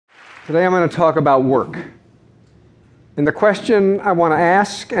Today I'm going to talk about work. And the question I want to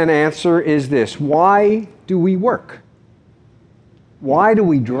ask and answer is this: why do we work? Why do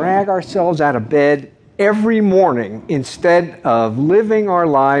we drag ourselves out of bed every morning instead of living our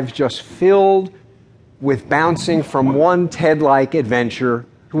lives just filled with bouncing from one TED-like adventure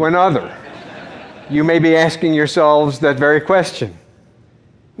to another? You may be asking yourselves that very question.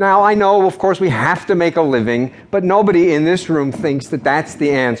 Now, I know, of course, we have to make a living, but nobody in this room thinks that that's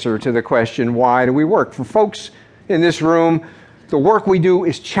the answer to the question, why do we work? For folks in this room, the work we do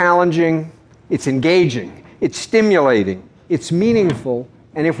is challenging, it's engaging, it's stimulating, it's meaningful,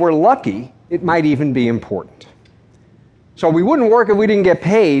 and if we're lucky, it might even be important. So we wouldn't work if we didn't get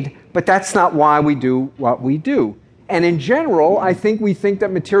paid, but that's not why we do what we do. And in general, I think we think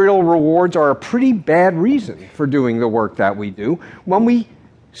that material rewards are a pretty bad reason for doing the work that we do. When we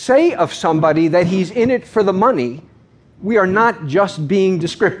say of somebody that he's in it for the money, we are not just being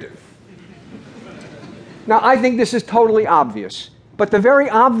descriptive. Now, I think this is totally obvious, but the very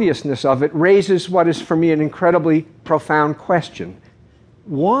obviousness of it raises what is for me an incredibly profound question.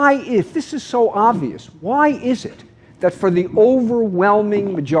 Why, if this is so obvious, why is it that for the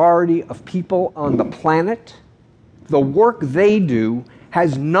overwhelming majority of people on the planet, the work they do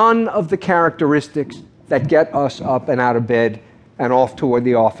has none of the characteristics that get us up and out of bed and off toward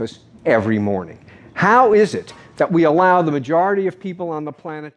the office every morning? How is it that we allow the majority of people on the planet